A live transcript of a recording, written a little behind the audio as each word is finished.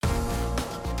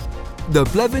The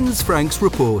Blevins Franks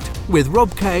Report with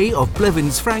Rob Kay of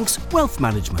Blevins Franks Wealth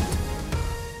Management.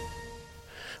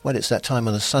 Well, it's that time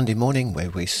on a Sunday morning where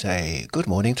we say good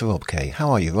morning to Rob Kay.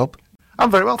 How are you, Rob?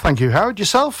 I'm very well, thank you. Howard,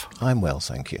 yourself? I'm well,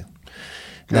 thank you.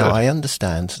 Good. Now, I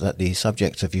understand that the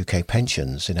subject of UK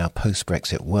pensions in our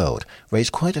post-Brexit world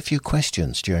raised quite a few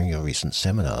questions during your recent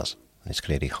seminars. This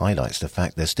clearly highlights the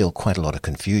fact there's still quite a lot of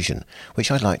confusion,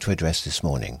 which I'd like to address this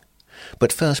morning.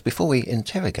 But first, before we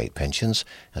interrogate pensions,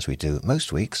 as we do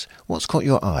most weeks, what's caught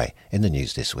your eye in the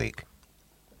news this week?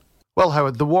 Well,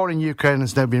 Howard, the war in Ukraine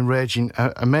has now been raging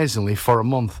amazingly for a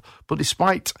month. But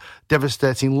despite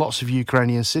devastating lots of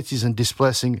Ukrainian cities and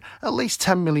displacing at least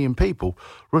 10 million people,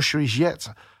 Russia is yet,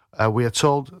 we are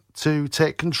told, to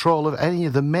take control of any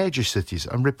of the major cities.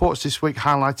 And reports this week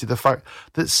highlighted the fact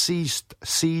that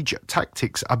siege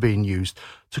tactics are being used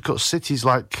to cut cities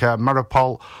like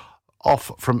Mariupol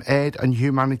off from aid and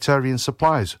humanitarian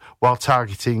supplies, while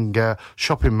targeting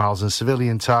shopping malls and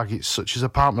civilian targets such as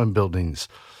apartment buildings.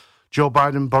 Joe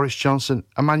Biden, Boris Johnson,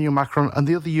 Emmanuel Macron and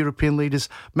the other European leaders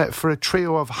met for a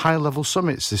trio of high-level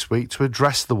summits this week to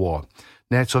address the war.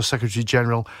 NATO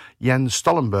Secretary-General Jens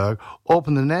Stoltenberg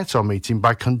opened the NATO meeting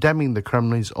by condemning the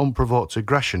Kremlin's unprovoked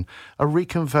aggression and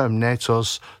reconfirmed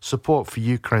NATO's support for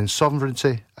Ukraine's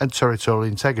sovereignty and territorial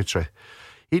integrity.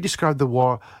 He described the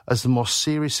war as the most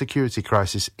serious security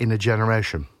crisis in a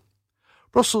generation.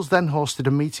 Brussels then hosted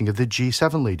a meeting of the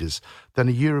G7 leaders, then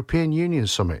a European Union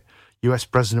summit. US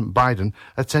President Biden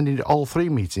attended all three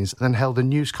meetings, then held a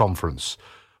news conference.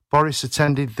 Boris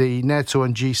attended the NATO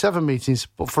and G7 meetings,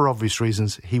 but for obvious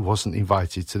reasons, he wasn't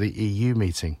invited to the EU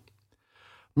meeting.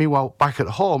 Meanwhile, back at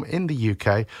home in the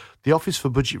UK, the Office for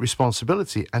Budget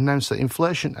Responsibility announced that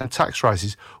inflation and tax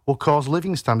rises will cause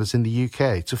living standards in the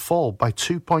UK to fall by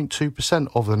 2.2%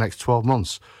 over the next 12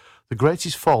 months, the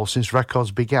greatest fall since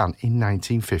records began in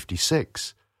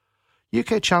 1956.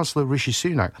 UK Chancellor Rishi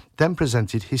Sunak then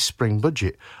presented his spring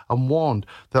budget and warned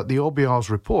that the OBR's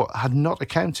report had not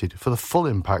accounted for the full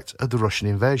impact of the Russian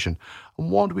invasion,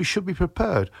 and warned we should be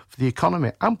prepared for the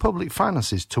economy and public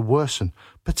finances to worsen,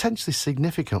 potentially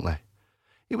significantly.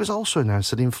 It was also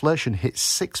announced that inflation hit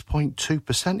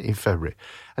 6.2% in February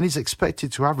and is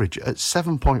expected to average at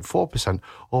 7.4%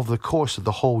 over the course of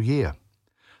the whole year.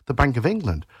 The Bank of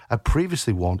England had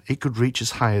previously warned it could reach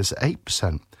as high as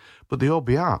 8%. But the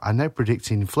OBR are now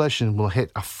predicting inflation will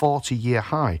hit a 40-year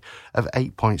high of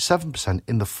 8.7%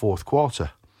 in the fourth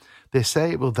quarter. They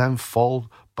say it will then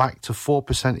fall back to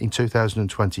 4% in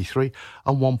 2023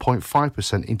 and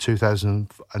 1.5% in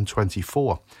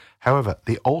 2024. However,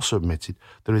 they also admitted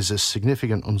there is a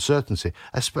significant uncertainty,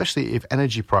 especially if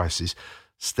energy prices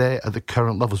stay at the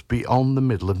current levels beyond the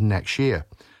middle of next year.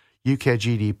 UK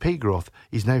GDP growth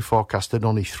is now forecast at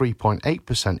only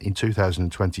 3.8% in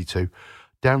 2022,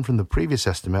 down from the previous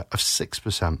estimate of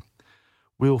 6%.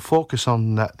 We'll focus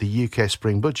on the UK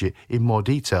spring budget in more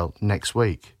detail next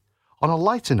week. On a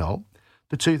lighter note,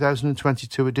 the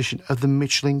 2022 edition of the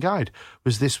Michelin Guide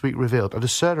was this week revealed at a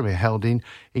ceremony held in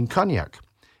Cognac.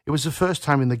 It was the first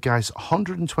time in the Guide's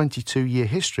 122-year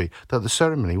history that the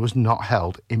ceremony was not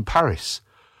held in Paris.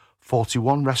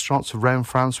 41 restaurants around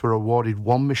France were awarded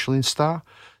 1 Michelin star,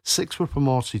 6 were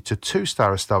promoted to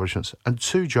 2-star establishments, and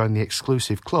 2 joined the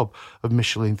exclusive club of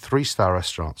Michelin 3-star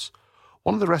restaurants.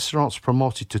 One of the restaurants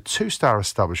promoted to 2-star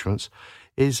establishments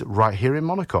is right here in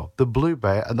Monaco, the Blue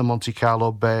Bay at the Monte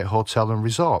Carlo Bay Hotel and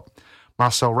Resort.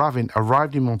 Marcel Ravin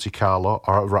arrived in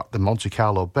the Monte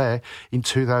Carlo Bay in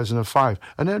 2005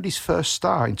 and earned his first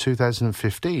star in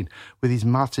 2015 with his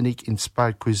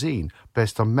Martinique-inspired cuisine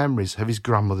based on memories of his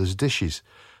grandmother's dishes.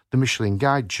 The Michelin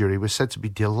Guide jury was said to be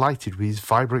delighted with his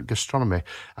vibrant gastronomy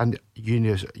and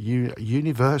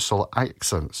universal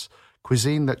accents,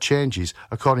 cuisine that changes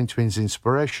according to his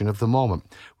inspiration of the moment,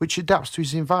 which adapts to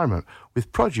his environment,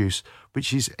 with produce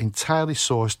which is entirely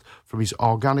sourced from his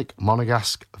organic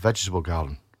Monegasque vegetable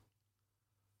garden.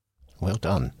 Well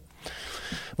done.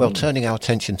 Well, turning our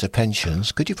attention to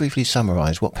pensions, could you briefly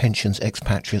summarise what pensions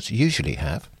expatriates usually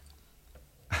have?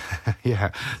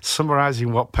 Yeah,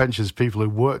 summarising what pensions people who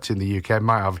worked in the UK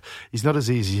might have is not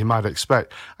as easy as you might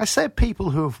expect. I say people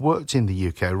who have worked in the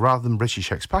UK rather than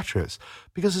British expatriates,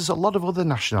 because there's a lot of other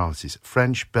nationalities,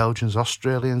 French, Belgians,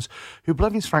 Australians, who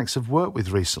Blevins Franks have worked with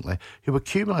recently, who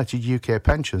accumulated UK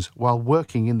pensions while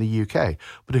working in the UK,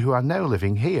 but who are now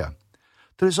living here.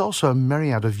 There is also a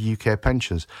myriad of UK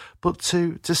pensions, but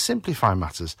to simplify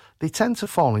matters, they tend to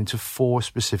fall into 4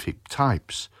 specific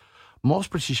types.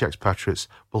 Most British expatriates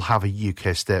will have a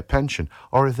UK state pension,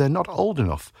 or if they're not old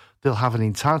enough, they'll have an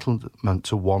entitlement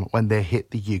to one when they hit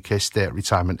the UK state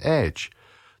retirement age.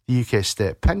 The The UK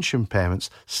state pension payments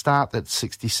start at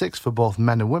 66 for both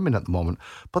men and women at the moment,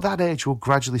 but that age will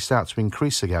gradually start to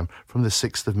increase again from the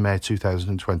 6th of May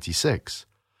 2026.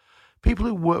 People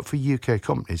who work for UK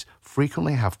companies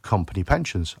frequently have company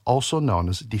pensions, also known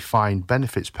as defined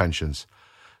benefits pensions.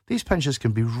 These pensions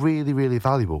can be really, really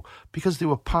valuable because they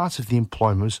were part of the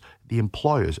employer's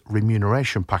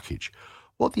remuneration package.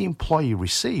 What the employee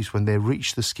receives when they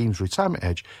reach the scheme's retirement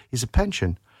age is a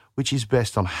pension which is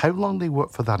based on how long they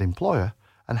worked for that employer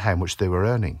and how much they were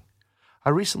earning. I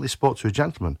recently spoke to a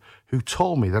gentleman who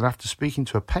told me that after speaking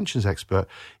to a pensions expert,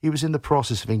 he was in the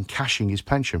process of encashing his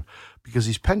pension because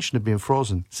his pension had been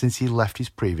frozen since he left his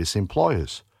previous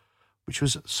employers, which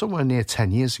was somewhere near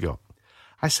 10 years ago.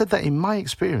 I said that in my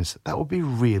experience, that would be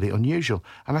really unusual,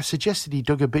 and I suggested he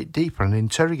dug a bit deeper and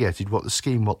interrogated what the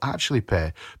scheme will actually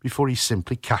pay before he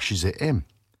simply cashes it in.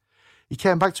 He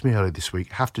came back to me earlier this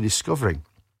week after discovering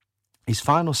his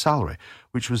final salary,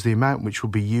 which was the amount which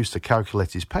would be used to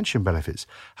calculate his pension benefits,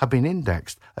 had been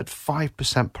indexed at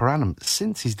 5% per annum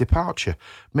since his departure,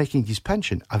 making his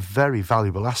pension a very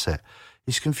valuable asset.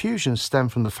 His confusion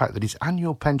stemmed from the fact that his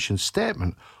annual pension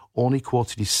statement only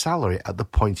quoted his salary at the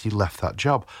point he left that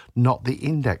job, not the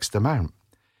indexed amount.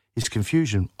 His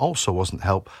confusion also wasn't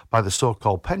helped by the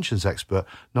so-called pensions expert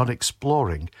not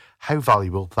exploring how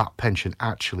valuable that pension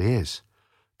actually is.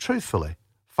 Truthfully,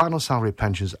 final salary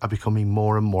pensions are becoming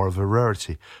more and more of a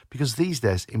rarity because these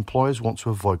days employers want to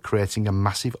avoid creating a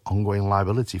massive ongoing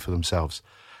liability for themselves.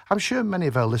 I'm sure many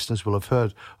of our listeners will have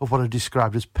heard of what are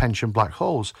described as pension black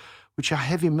holes, which are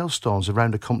heavy millstones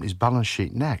around a company's balance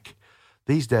sheet neck.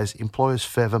 These days, employers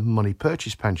favour money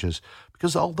purchase pensions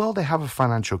because although they have a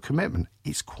financial commitment,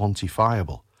 it's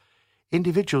quantifiable.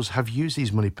 Individuals have used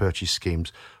these money purchase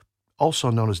schemes, also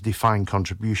known as defined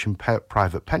contribution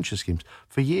private pension schemes,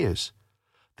 for years.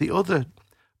 The other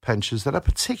pensions that are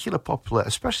particularly popular,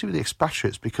 especially with the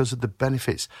expatriates because of the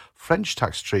benefits French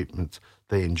tax treatment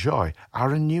they enjoy,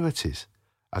 are annuities.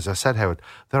 As I said, Howard,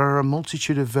 there are a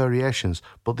multitude of variations,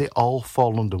 but they all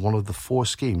fall under one of the four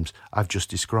schemes I've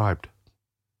just described.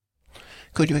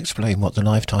 Could you explain what the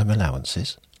lifetime allowance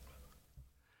is?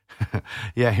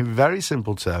 Yeah, in very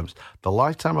simple terms, the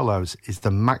lifetime allowance is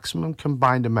the maximum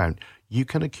combined amount you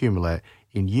can accumulate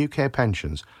in UK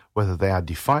pensions, whether they are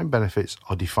defined benefits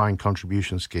or defined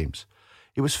contribution schemes.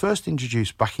 It was first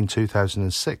introduced back in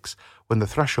 2006 when the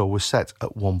threshold was set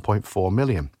at 1.4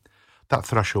 million. That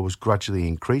threshold was gradually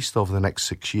increased over the next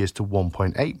 6 years to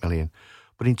 1.8 million,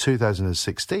 but in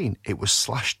 2016 it was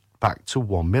slashed back to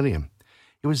 1 million.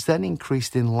 It was then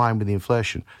increased in line with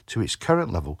inflation to its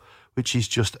current level, which is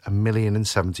just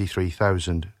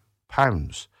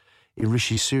 £1,073,000. In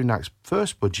Rishi Sunak's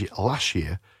first budget last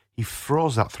year, he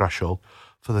froze that threshold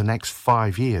for the next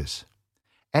 5 years.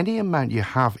 Any amount you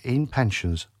have in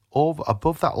pensions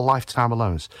above that lifetime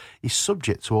allowance is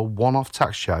subject to a one-off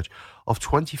tax charge of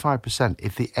 25%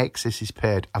 if the excess is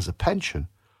paid as a pension,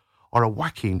 or a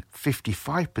whacking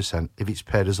 55% if it's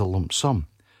paid as a lump sum.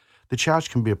 The charge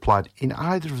can be applied in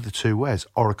either of the two ways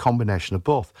or a combination of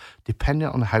both, depending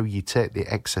on how you take the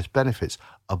excess benefits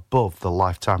above the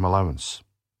lifetime allowance.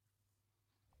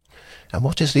 And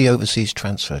what is the overseas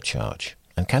transfer charge?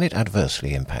 And can it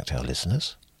adversely impact our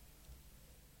listeners?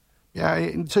 Yeah,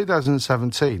 in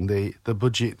 2017, the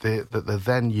budget that the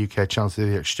then UK Chancellor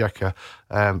of the Exchequer,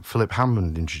 Philip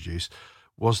Hammond, introduced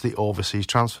was the overseas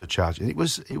transfer charge. And it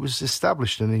was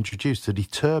established and introduced to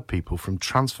deter people from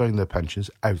transferring their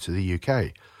pensions out of the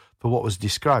UK for what was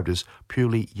described as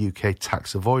purely UK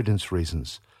tax avoidance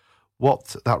reasons.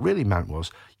 What that really meant was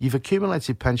you've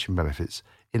accumulated pension benefits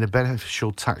in a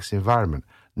beneficial tax environment.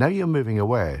 Now you're moving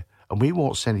away and we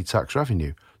won't see any tax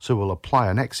revenue, so we'll apply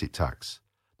an exit tax.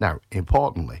 Now,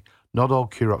 importantly, not all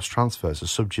QROPS transfers are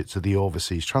subject to the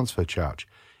overseas transfer charge.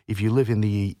 If you live in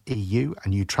the EU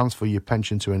and you transfer your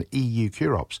pension to an EU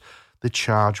QROPS, the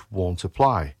charge won't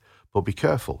apply. But be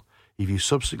careful. If you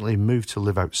subsequently move to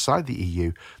live outside the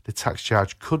EU, the tax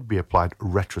charge could be applied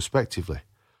retrospectively.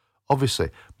 Obviously,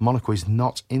 Monaco is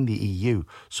not in the EU,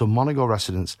 so Monaco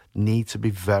residents need to be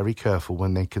very careful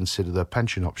when they consider their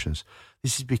pension options.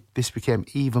 This became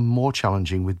even more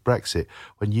challenging with Brexit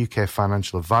when UK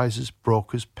financial advisors,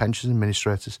 brokers, pensions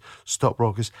administrators,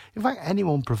 stockbrokers, in fact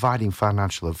anyone providing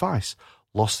financial advice,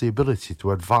 lost the ability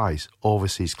to advise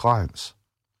overseas clients.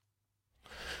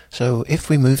 So if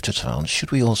we move to France,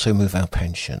 should we also move our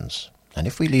pensions? And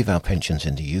if we leave our pensions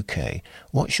in the UK,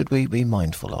 what should we be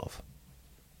mindful of?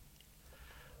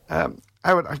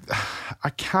 I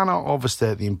cannot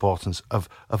overstate the importance of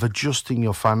adjusting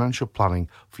your financial planning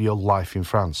for your life in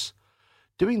France.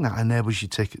 Doing that enables you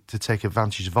to take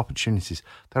advantage of opportunities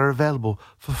that are available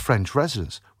for French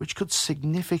residents, which could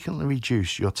significantly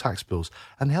reduce your tax bills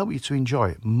and help you to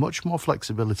enjoy much more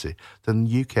flexibility than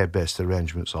UK-based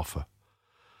arrangements offer.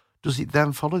 Does it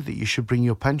then follow that you should bring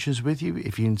your pensions with you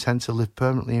if you intend to live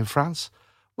permanently in France?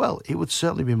 Well, it would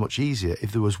certainly be much easier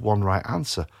if there was one right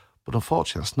answer, but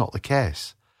unfortunately that's not the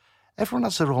case. Everyone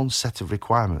has their own set of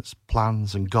requirements,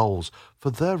 plans and goals for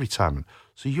their retirement,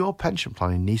 so your pension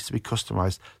planning needs to be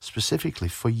customised specifically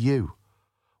for you.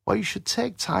 While you should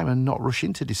take time and not rush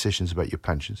into decisions about your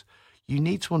pensions, you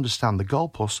need to understand the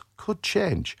goalposts could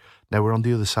change now we're on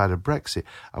the other side of Brexit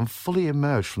and fully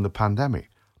emerged from the pandemic.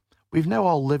 We've now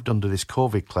all lived under this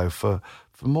COVID cloud for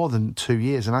more than 2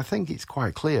 years, and I think it's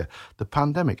quite clear the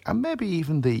pandemic and maybe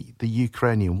even the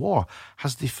Ukrainian war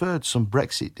has deferred some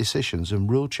Brexit decisions and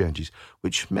rule changes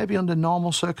which maybe under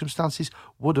normal circumstances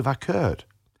would have occurred.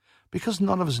 Because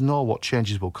none of us know what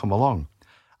changes will come along,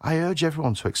 I urge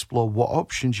everyone to explore what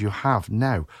options you have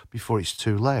now before it's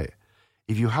too late.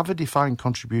 If you have a defined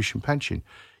contribution pension,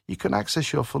 you can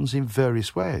access your funds in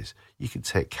various ways. You can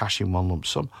take cash in one lump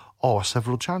sum or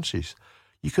several tranches.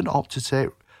 You can opt to take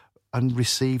and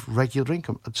receive regular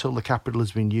income until the capital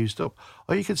has been used up,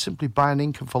 or you can simply buy an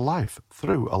income for life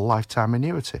through a lifetime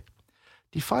annuity.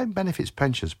 Defined benefits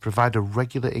pensions provide a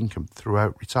regular income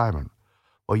throughout retirement.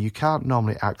 While you can't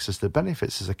normally access the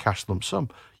benefits as a cash lump sum,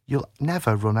 you'll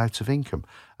never run out of income,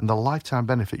 and the lifetime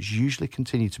benefits usually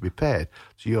continue to be paid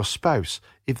to your spouse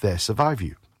if they survive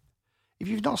you. If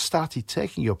you've not started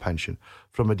taking your pension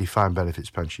from a defined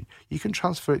benefits pension, you can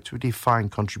transfer it to a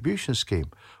defined contribution scheme,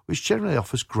 which generally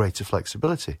offers greater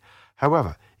flexibility.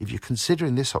 However, if you're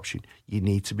considering this option, you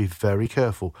need to be very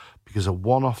careful because a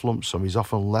one-off lump sum is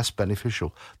often less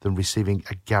beneficial than receiving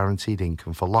a guaranteed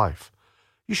income for life.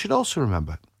 You should also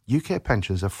remember, UK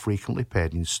pensions are frequently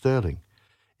paid in sterling.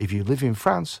 If you live in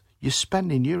France, you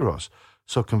spend in euros,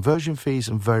 so conversion fees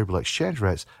and variable exchange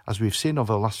rates, as we've seen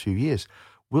over the last few years,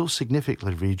 will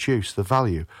significantly reduce the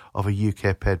value of a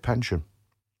UK-paid pension.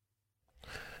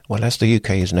 Well, as the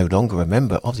UK is no longer a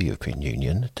member of the European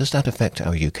Union, does that affect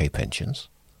our UK pensions?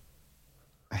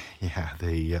 Yeah,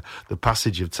 the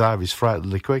passage of time is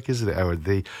frighteningly quick, isn't it, Howard?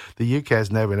 The UK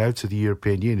has now been out of the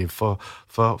European Union for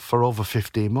over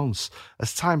 15 months.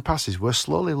 As time passes, we're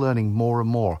slowly learning more and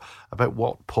more about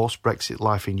what post-Brexit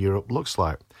life in Europe looks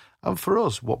like. And for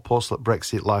us, what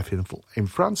post-Brexit life in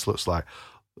France looks like.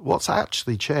 What's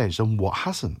actually changed and what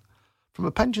hasn't. From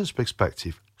a pensions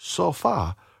perspective, so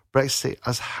far, Brexit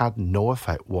has had no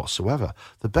effect whatsoever.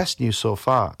 The best news so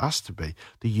far has to be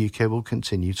the UK will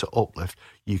continue to uplift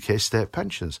UK state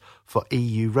pensions for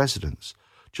EU residents,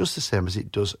 just the same as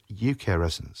it does UK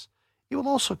residents. It will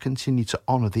also continue to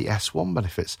honour the S1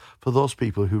 benefits for those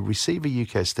people who receive a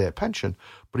UK state pension,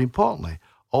 but importantly,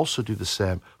 also do the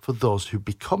same for those who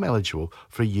become eligible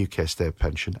for a UK state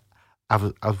pension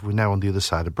as we're now on the other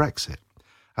side of Brexit.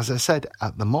 As I said,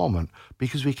 at the moment,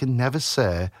 because we can never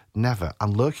say never,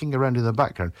 and lurking around in the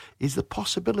background is the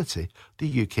possibility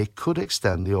the UK could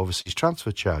extend the overseas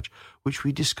transfer charge, which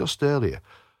we discussed earlier.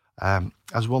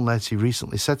 As one lady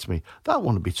recently said to me, that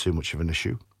wouldn't be too much of an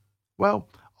issue. Well,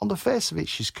 on the face of it,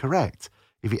 she's correct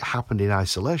if it happened in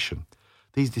isolation.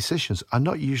 These decisions are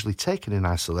not usually taken in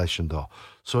isolation, though.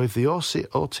 So if the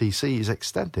OTC is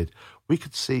extended, we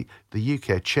could see the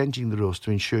UK changing the rules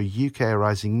to ensure UK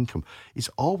arising income is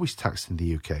always taxed in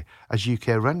the UK, as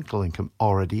UK rental income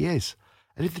already is.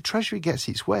 And if the Treasury gets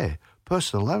its way,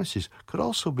 personal allowances could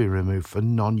also be removed for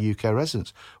non-UK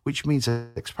residents, which means that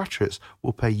expatriates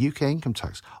will pay UK income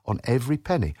tax on every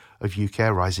penny of UK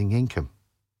arising income.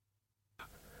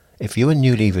 If you are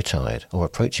newly retired or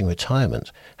approaching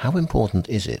retirement, how important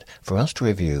is it for us to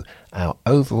review our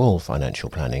overall financial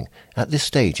planning at this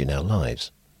stage in our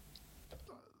lives?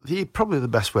 Probably the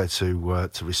best way to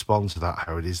respond to that,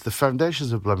 Howard, is the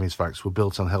foundations of Blevins Franks were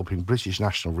built on helping British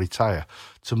National retire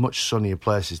to much sunnier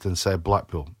places than, say,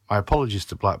 Blackpool. My apologies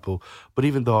to Blackpool, but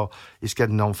even though it's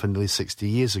getting on for nearly 60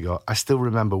 years ago, I still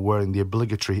remember wearing the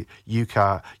obligatory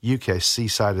UK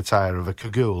seaside attire of a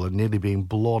cagoule and nearly being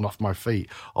blown off my feet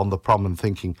on the prom and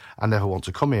thinking, I never want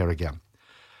to come here again.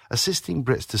 Assisting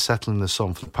Brits to settle in the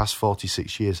sun for the past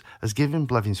 46 years has given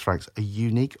Blevins Franks a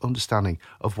unique understanding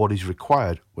of what is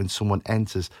required when someone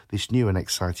enters this new and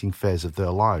exciting phase of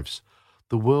their lives.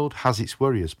 The world has its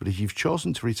worries, but if you've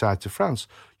chosen to retire to France,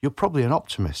 you're probably an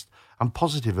optimist and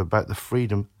positive about the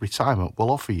freedom retirement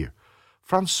will offer you.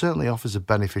 France certainly offers a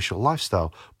beneficial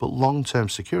lifestyle, but long-term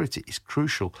security is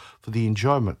crucial for the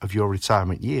enjoyment of your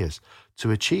retirement years.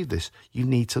 To achieve this, you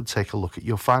need to take a look at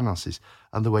your finances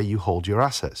and the way you hold your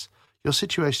assets. Your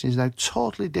situation is now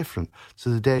totally different to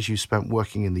the days you spent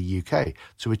working in the UK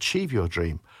to achieve your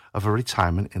dream of a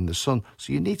retirement in the sun,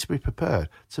 so you need to be prepared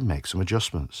to make some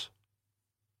adjustments.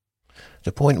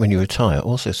 The point when you retire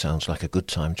also sounds like a good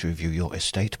time to review your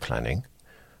estate planning.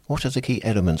 What are the key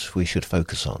elements we should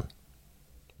focus on?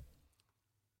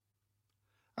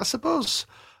 I suppose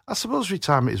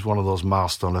retirement is one of those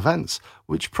milestone events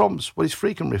which prompts what is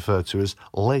frequently referred to as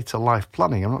later life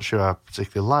planning. I'm not sure I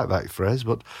particularly like that phrase,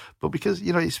 but because,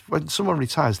 it's when someone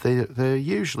retires, they're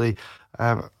usually,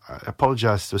 I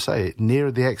apologise to say it,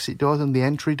 nearer the exit door than the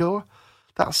entry door.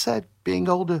 That said, being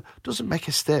older doesn't make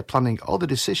estate planning or the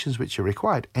decisions which are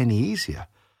required any easier.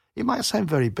 It might sound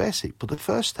very basic, but the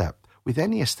first step with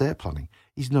any estate planning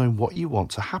is knowing what you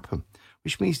want to happen,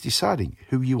 which means deciding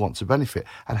who you want to benefit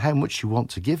and how much you want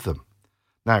to give them.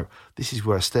 Now, this is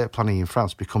where estate planning in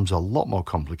France becomes a lot more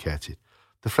complicated.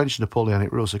 The French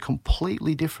Napoleonic rules are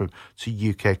completely different to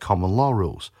UK common law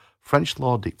rules. French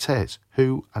law dictates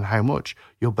who and how much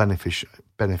your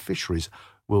beneficiaries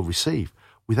will receive.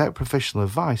 Without professional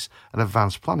advice and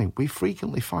advanced planning, we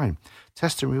frequently find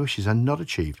testimony wishes are not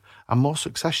achieved and more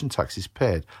succession tax is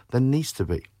paid than needs to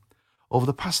be. Over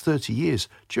the past 30 years,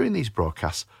 during these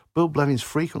broadcasts, Bill Blevins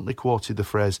frequently quoted the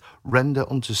phrase, "Render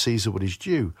unto Caesar what is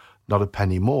due, not a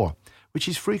penny more," which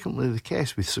is frequently the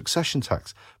case with succession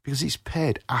tax because it's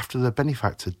paid after the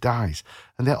benefactor dies,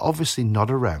 and they're obviously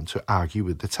not around to argue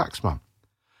with the taxman.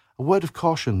 A word of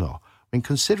caution though, when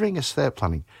considering estate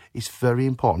planning, it's very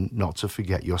important not to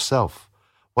forget yourself.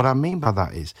 What I mean by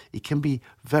that is, it can be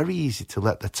very easy to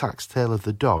let the tax tail of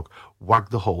the dog wag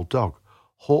the whole dog.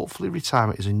 Hopefully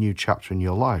retirement is a new chapter in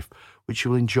your life, which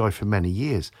you will enjoy for many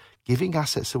years. Giving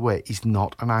assets away is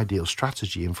not an ideal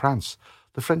strategy in France.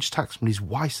 The French taxman is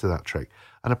wise to that trick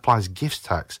and applies gifts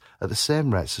tax at the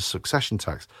same rates as succession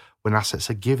tax when assets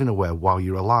are given away while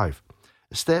you're alive.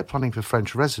 Estate planning for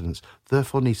French residents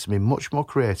therefore needs to be much more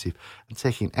creative, and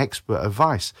taking expert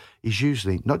advice is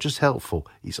usually not just helpful,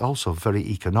 it's also very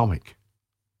economic.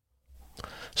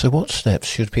 So what steps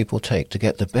should people take to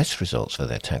get the best results for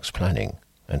their tax planning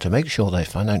and to make sure their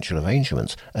financial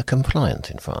arrangements are compliant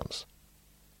in France?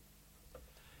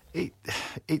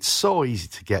 It's so easy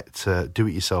to get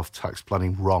do-it-yourself tax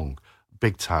planning wrong,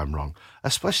 big time wrong,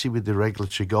 especially with the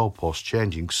regulatory goalposts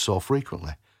changing so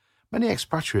frequently. Many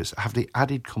expatriates have the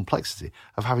added complexity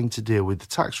of having to deal with the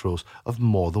tax rules of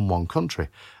more than one country.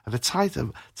 At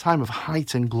a time of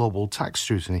heightened global tax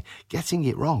scrutiny, getting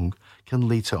it wrong can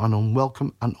lead to an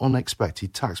unwelcome and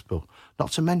unexpected tax bill,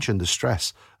 not to mention the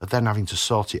stress of then having to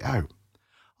sort it out.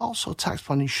 Also, tax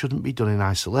planning shouldn't be done in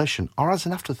isolation or as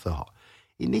an afterthought.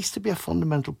 It needs to be a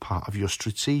fundamental part of your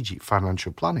strategic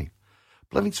financial planning.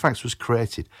 Blevins Franks was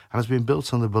created and has been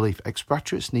built on the belief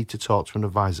expatriates need to talk to an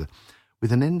advisor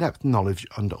with an in-depth knowledge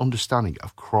and understanding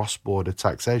of cross-border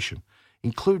taxation,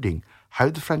 including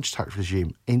how the French tax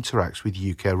regime interacts with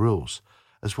UK rules,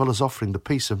 as well as offering the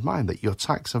peace of mind that your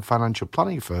tax and financial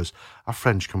planning affairs are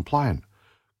French compliant.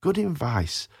 Good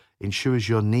advice ensures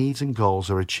your needs and goals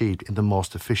are achieved in the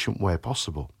most efficient way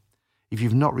possible. If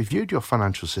you've not reviewed your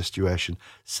financial situation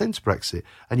since Brexit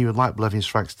and you would like Blevins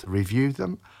Franks to review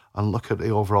them and look at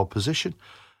the overall position,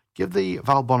 give the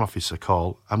Valbonne office a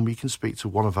call and we can speak to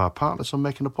one of our partners and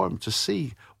make an appointment to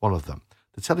see one of them.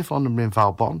 The telephone number in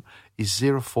Valbonne is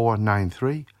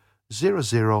 0493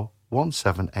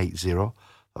 001780.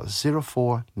 That's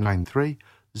 0493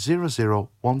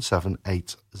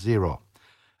 001780.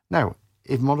 Now,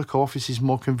 if Monaco office is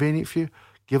more convenient for you,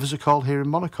 give us a call here in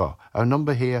Monaco. Our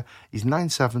number here is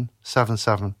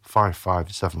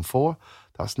 97775574.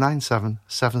 That's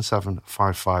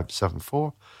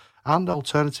 97775574. And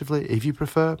alternatively, if you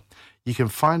prefer, you can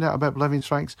find out about Blevins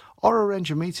Franks or arrange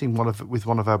a meeting with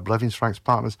one of our Blevins Franks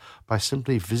partners by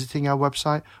simply visiting our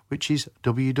website, which is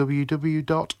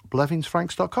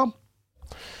www.blevinsfranks.com.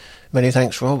 Many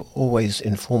thanks, Rob. Always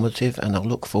informative, and I'll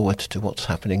look forward to what's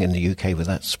happening in the UK with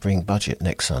that spring budget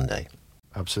next Sunday.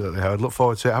 Absolutely, Howard. Look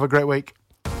forward to it. Have a great week.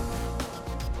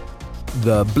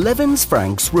 The Blevins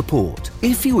Franks Report.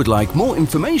 If you would like more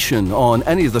information on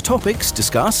any of the topics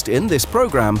discussed in this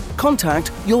programme,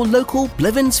 contact your local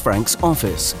Blevins Franks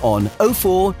office on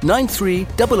 0493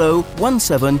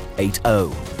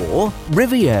 001780 or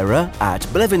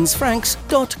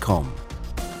riviera@blevinsfranks.com.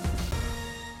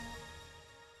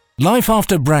 Life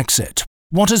after Brexit.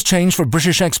 What has changed for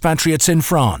British expatriates in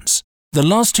France? The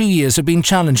last 2 years have been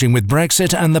challenging with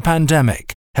Brexit and the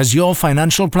pandemic. Has your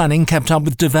financial planning kept up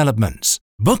with developments?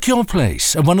 Book your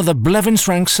place at one of the Blevins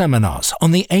Franks seminars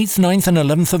on the 8th, 9th and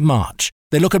 11th of March.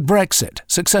 They look at Brexit,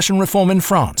 succession reform in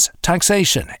France,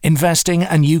 taxation, investing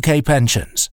and UK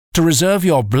pensions. To reserve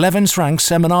your Blevins Franks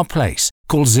seminar place,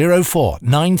 Call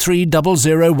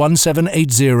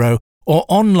 0493001780 or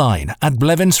online at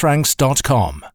blevinsfranks.com.